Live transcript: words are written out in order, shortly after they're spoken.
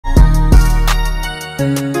Hey,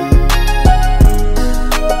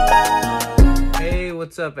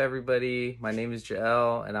 what's up everybody? My name is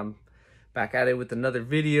Jael and I'm back at it with another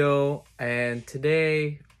video, and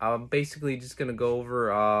today I'm basically just gonna go over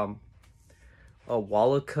a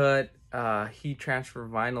Walakut heat transfer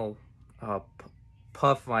vinyl,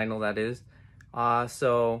 puff vinyl that is.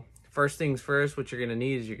 So first things first, what you're gonna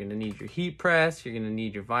need is you're gonna need your heat press, you're gonna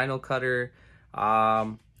need your vinyl cutter,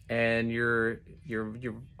 and your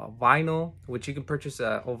vinyl, which you can purchase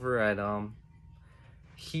over at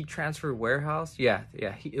Heat Transfer Warehouse. Yeah,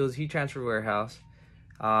 it was Heat Transfer Warehouse.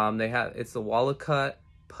 It's the Walakut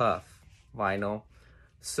puff vinyl.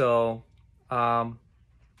 So I'm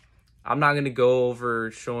not gonna go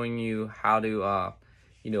over showing you how to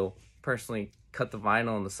personally cut the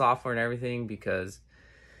vinyl and the software and everything, because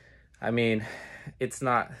I mean,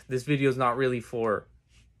 this video is not really for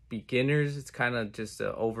beginners. It's kind of just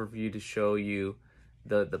an overview to show you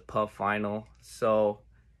the puff vinyl. So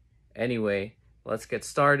anyway, let's get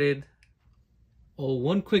started. Oh,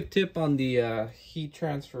 one quick tip on the heat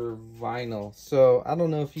transfer vinyl. So I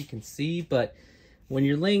don't know if you can see, but when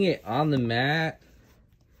you're laying it on the mat,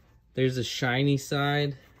 there's a shiny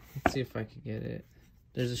side. Let's see if I can get it.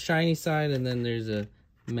 There's a shiny side and then there's a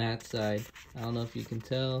matte side. I don't know if you can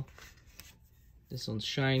tell. This one's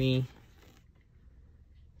shiny.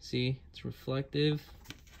 See, it's reflective.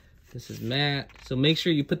 This is matte. So make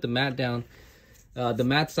sure you put the matte down, the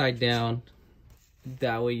matte side down.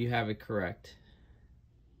 That way you have it correct.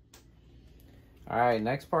 All right,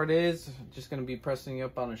 next part is just gonna be pressing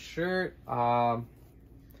up on a shirt.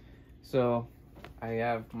 So I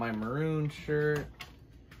have my maroon shirt.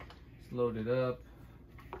 Just load it up.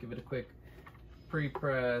 Give it a quick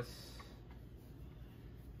pre-press.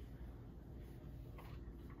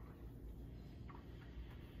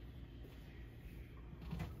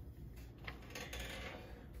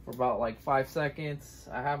 For about like 5 seconds.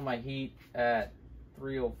 I have my heat at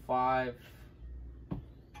 305.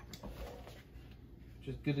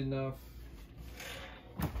 Just good enough.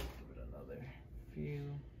 Give it another few.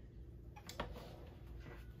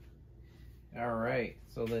 All right,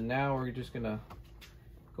 so then now we're just gonna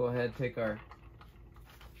go ahead and take our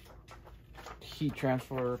heat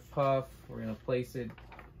transfer puff. We're gonna place it.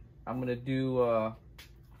 I'm gonna do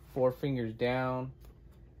 4 fingers down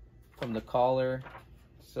from the collar.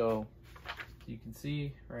 So you can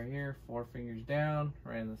see right here, 4 fingers down,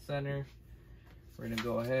 right in the center. We're gonna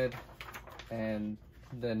go ahead and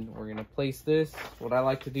then we're gonna place this. What I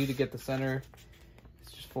like to do to get the center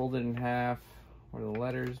is just fold it in half where the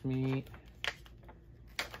letters meet.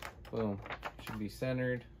 Boom, should be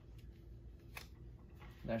centered.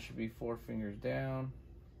 That should be 4 fingers down.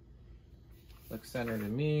 Looks centered to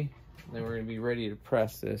me. Then we're gonna be ready to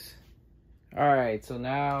press this. All right, so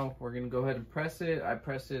now we're gonna go ahead and press it. I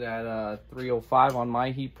pressed it at 305 on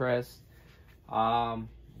my heat press,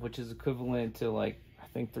 which is equivalent to like, I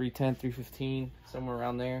think 310, 315, somewhere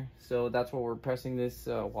around there. So that's what we're pressing this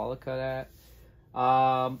Walakut at.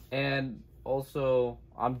 And also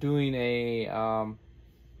I'm doing a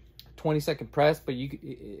 20-second press, but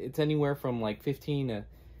it's anywhere from like 15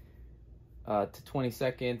 to 20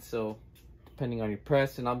 seconds. So depending on your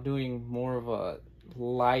press, and I'm doing more of a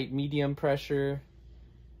light medium pressure,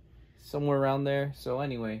 somewhere around there. So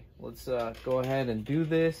anyway, let's go ahead and do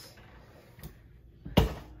this.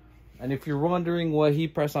 And if you're wondering what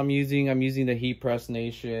heat press I'm using the Heat Press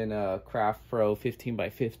Nation Craft Pro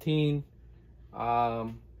 15x15.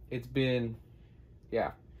 It's been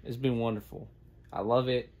wonderful. I love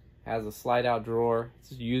it. Has a slide out drawer.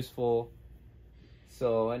 It's useful.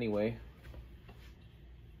 So anyway,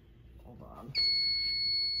 hold on.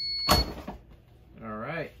 All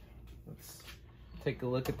right, let's take a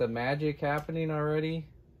look at the magic happening already.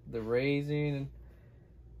 The raising.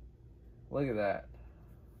 Look at that.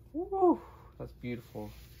 Woo, that's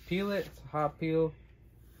beautiful. Peel it. It's a hot peel.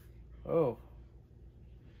 Oh,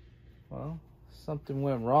 well, something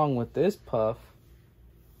went wrong with this puff.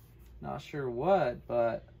 Not sure what,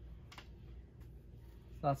 but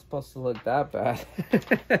it's not supposed to look that bad.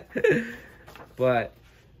 But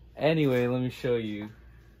anyway, let me show you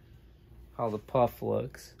how the puff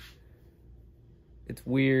looks. It's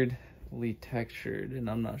weirdly textured and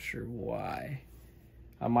I'm not sure why.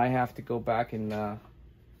 I might have to go back and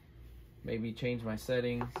maybe change my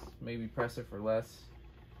settings, maybe press it for less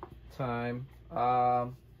time,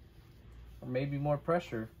 or maybe more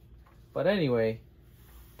pressure. But anyway,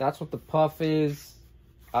 that's what the puff is.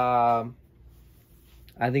 I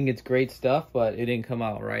think it's great stuff, but it didn't come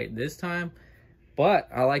out right this time. But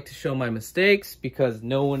I like to show my mistakes because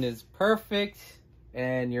no one is perfect,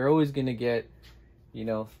 and you're always gonna get, you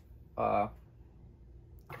know,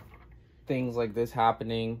 things like this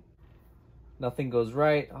happening. Nothing goes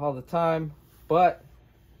right all the time, but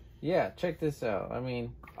yeah, check this out. I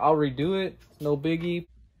mean, I'll redo it, no biggie.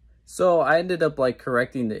 So I ended up like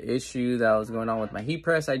correcting the issue that was going on with my heat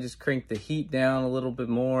press. I just cranked the heat down a little bit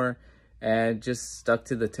more and just stuck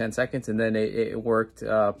to the 10 seconds, and then it worked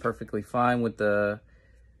perfectly fine with the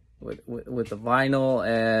with the vinyl.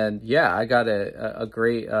 And yeah, I got a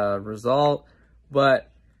great result. But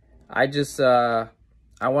I just I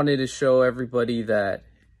wanted to show everybody that,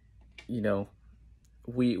 you know,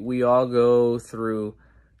 we all go through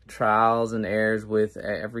trials and errors with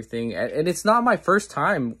everything, and it's not my first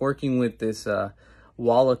time working with this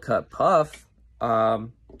Walakut puff.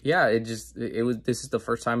 Yeah, this is the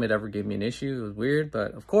first time it ever gave me an issue. It was weird,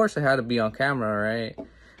 but of course I had to be on camera, right?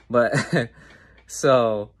 But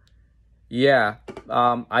so yeah,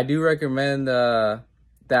 I do recommend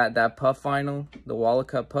that puff vinyl, the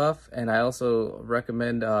Walakut puff, and I also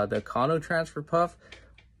recommend the Kano transfer puff,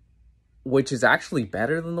 which is actually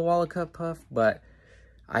better than the Walakut puff, but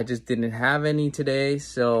I just didn't have any today,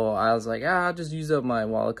 so I was like, I'll just use up my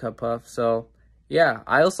Walakut puff. So yeah,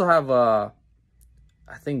 I also have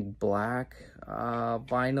I think black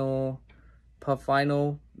vinyl, puff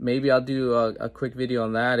vinyl. Maybe I'll do a quick video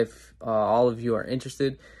on that if all of you are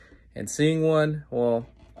interested in seeing one. Well,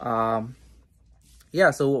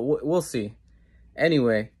 yeah, so we'll see.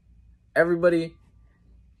 Anyway, everybody,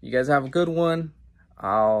 you guys have a good one.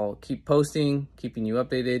 I'll keep posting, keeping you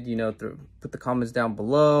updated, you know, put the comments down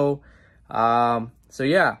below. So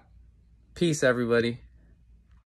yeah, peace everybody.